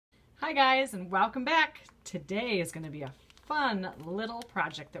Hi guys, and welcome back. Today is going to be a fun little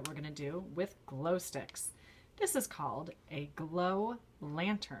project that we're going to do with glow sticks. This is called a glow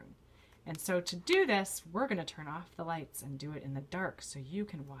lantern. And so to do this, we're going to turn off the lights and do it in the dark so you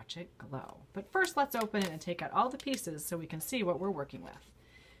can watch it glow. But first, let's open it and take out all the pieces so we can see what we're working with.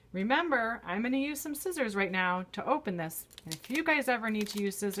 Remember, I'm going to use some scissors right now to open this. And if you guys ever need to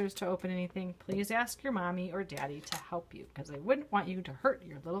use scissors to open anything, please ask your mommy or daddy to help you because I wouldn't want you to hurt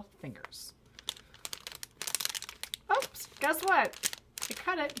your little fingers. Oops, guess what? I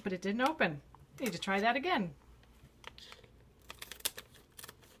cut it, but it didn't open. Need to try that again.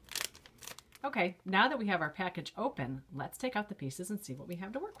 Okay, now that we have our package open, let's take out the pieces and see what we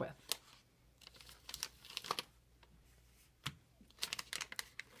have to work with.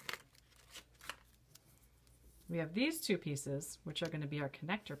 We have these two pieces, which are going to be our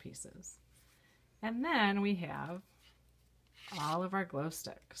connector pieces. And then we have all of our glow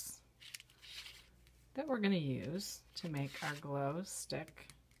sticks that we're going to use to make our glow stick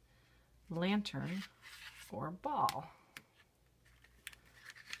lantern or ball.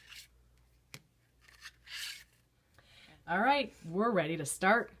 All right, we're ready to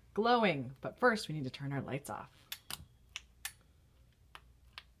start glowing, but first we need to turn our lights off.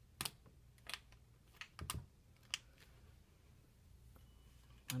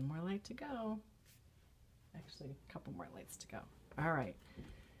 One more light to go. Actually, a couple more lights to go. All right.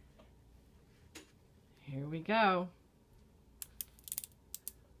 Here we go.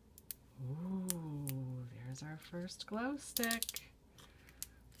 Ooh, there's our first glow stick.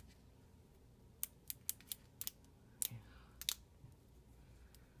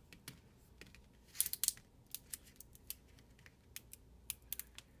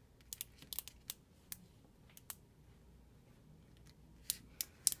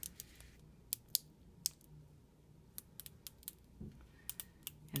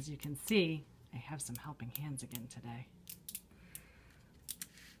 As you can see, I have some helping hands again today.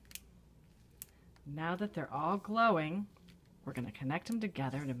 Now that they're all glowing, we're going to connect them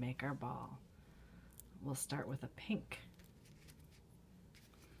together to make our ball. We'll start with a pink.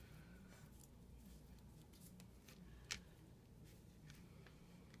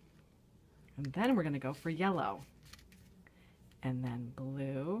 And then we're going to go for yellow. And then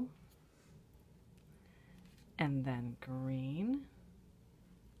blue. And then green.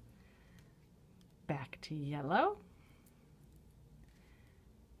 Back to yellow,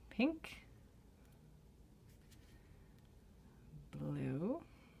 pink, blue,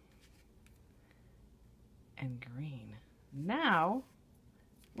 and green. Now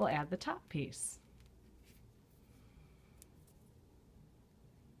we'll add the top piece.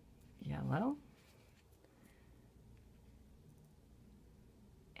 Yellow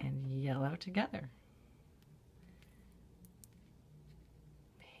and yellow together.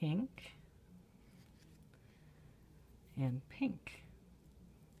 Pink and pink,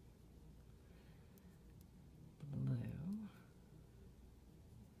 blue,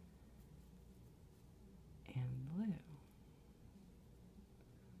 and blue,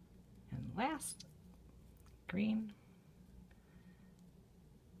 and last, green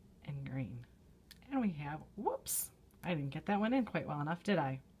and green. And we have, whoops, I didn't get that one in quite well enough, did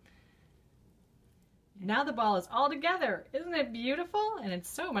I? Now the ball is all together. Isn't it beautiful? And it's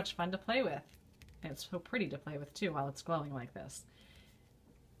so much fun to play with. And it's so pretty to play with too while it's glowing like this.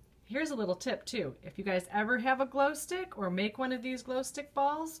 Here's a little tip too. If you guys ever have a glow stick or make one of these glow stick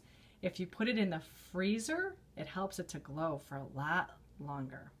balls, if you put it in the freezer, it helps it to glow for a lot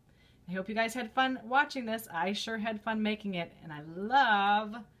longer. I hope you guys had fun watching this. I sure had fun making it, and I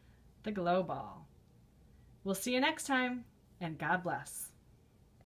love the glow ball. We'll see you next time, and God bless.